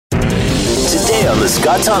today on The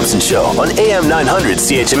Scott Thompson Show on AM 900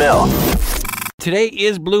 CHML. Today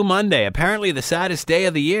is Blue Monday, apparently the saddest day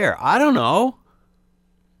of the year. I don't know.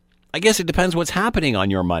 I guess it depends what's happening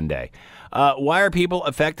on your Monday. Why are people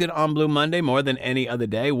affected on Blue Monday more than any other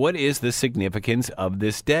day? What is the significance of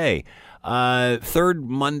this day? Third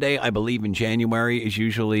Monday, I believe, in January is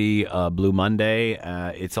usually Blue Monday.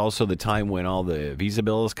 It's also the time when all the visa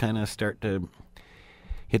bills kind of start to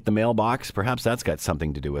hit the mailbox. Perhaps that's got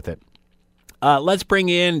something to do with it. Let's bring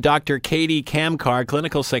in Dr. Katie Kamkar,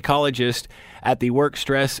 clinical psychologist at the Work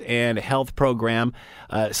Stress and Health Program,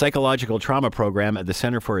 Psychological Trauma Program at the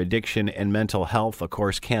Center for Addiction and Mental Health, of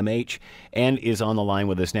course, CAMH, and is on the line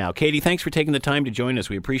with us now. Katie, thanks for taking the time to join us.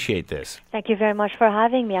 We appreciate this. Thank you very much for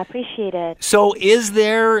having me. I appreciate it. So is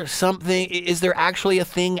there actually a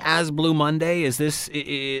thing as Blue Monday? Is this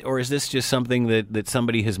just something that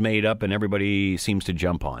somebody has made up and everybody seems to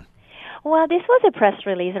jump on? Well, this was a press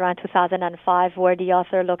release around 2005 where the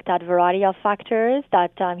author looked at a variety of factors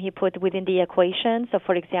that he put within the equation. So,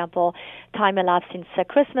 for example, time elapsed since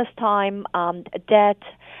Christmas time, debt,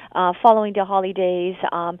 following the holidays,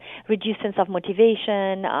 reduced sense of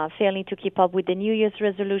motivation, failing to keep up with the New Year's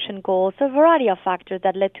resolution goals. So a variety of factors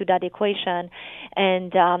that led to that equation.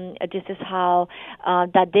 And this is how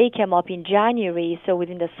that day came up in January. So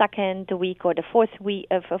within the second week or the fourth week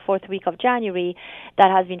of January,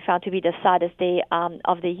 that has been found to be the saddest day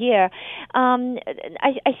of the year. I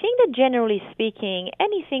think that generally speaking,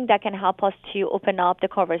 anything that can help us to open up the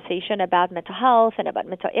conversation about mental health and about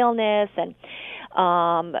mental illness and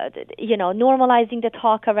normalizing the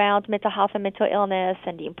talk around mental health and mental illness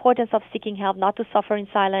and the importance of seeking help, not to suffer in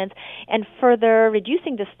silence, and further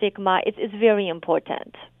reducing the stigma is very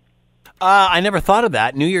important. I never thought of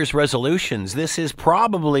that. New Year's resolutions. This is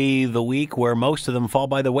probably the week where most of them fall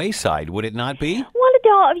by the wayside, would it not be? Well,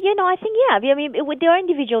 I think, yeah. I mean, there are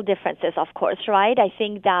individual differences, of course, right? I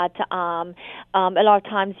think that a lot of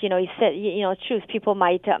times, truth, people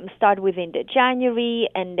might start within the January,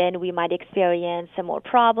 and then we might experience some more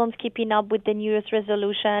problems keeping up with the New Year's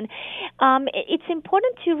resolution. It's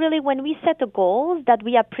important to really, when we set the goals, that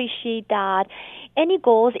we appreciate that any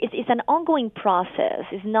goals is an ongoing process.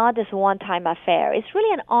 It's not this one-time affair. It's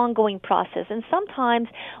really an ongoing process, and sometimes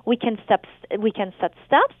we can set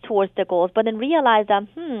steps towards the goals, but then realize that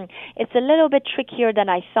it's a little bit trickier than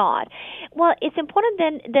I thought. Well, it's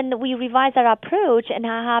important then we revise our approach and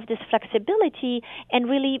have this flexibility and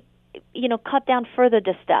really cut down further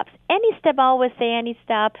the steps. Any step, I always say, any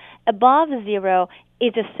step above 0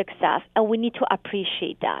 is a success, and we need to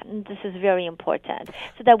appreciate that. And this is very important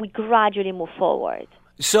so that we gradually move forward.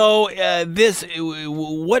 So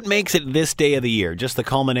what makes it this day of the year? Just the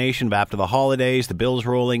culmination of after the holidays, the bills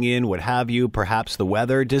rolling in, what have you, perhaps the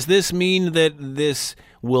weather. Does this mean that this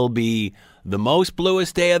will be the most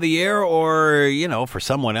bluest day of the year, or, for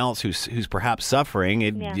someone else who's perhaps suffering,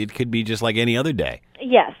 it could be just like any other day?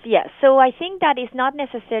 Yes. So I think that it's not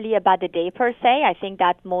necessarily about the day per se. I think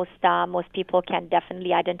that most people can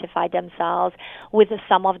definitely identify themselves with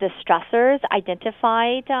some of the stressors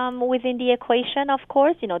identified within the equation, of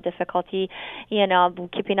course. Difficulty,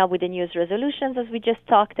 keeping up with the New Year's resolutions, as we just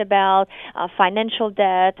talked about, financial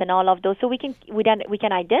debt, and all of those. So we can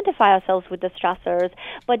identify ourselves with the stressors,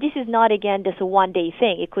 but this is not, again, this one-day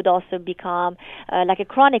thing. It could also become like a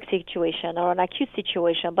chronic situation or an acute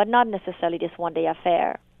situation, but not necessarily this one-day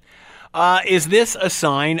affair. Is this a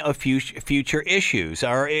sign of future issues,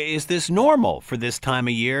 or is this normal for this time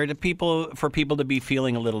of year for people to be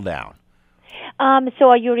feeling a little down? So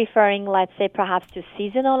are you referring, let's say, perhaps to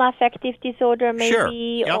seasonal affective disorder, maybe? Sure.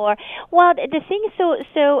 Yep. Or, well, the thing is,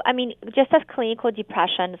 so I mean, just as clinical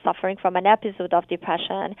depression, suffering from an episode of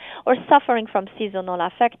depression, or suffering from seasonal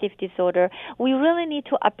affective disorder, we really need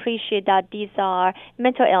to appreciate that these are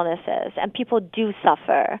mental illnesses, and people do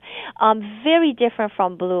suffer. Very different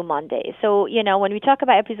from Blue Monday. So, when we talk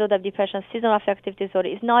about episode of depression, seasonal affective disorder,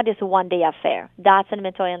 it's not this one-day affair. That's a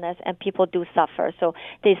mental illness, and people do suffer. So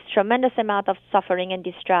there's tremendous amount of suffering and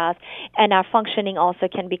distress, and our functioning also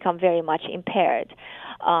can become very much impaired.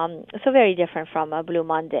 So very different from a Blue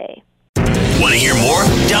Monday. Want to hear more?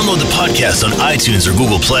 Download the podcast on iTunes or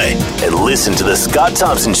Google Play and listen to The Scott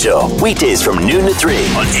Thompson Show weekdays from noon to 3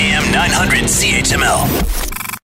 on AM 900 CHML.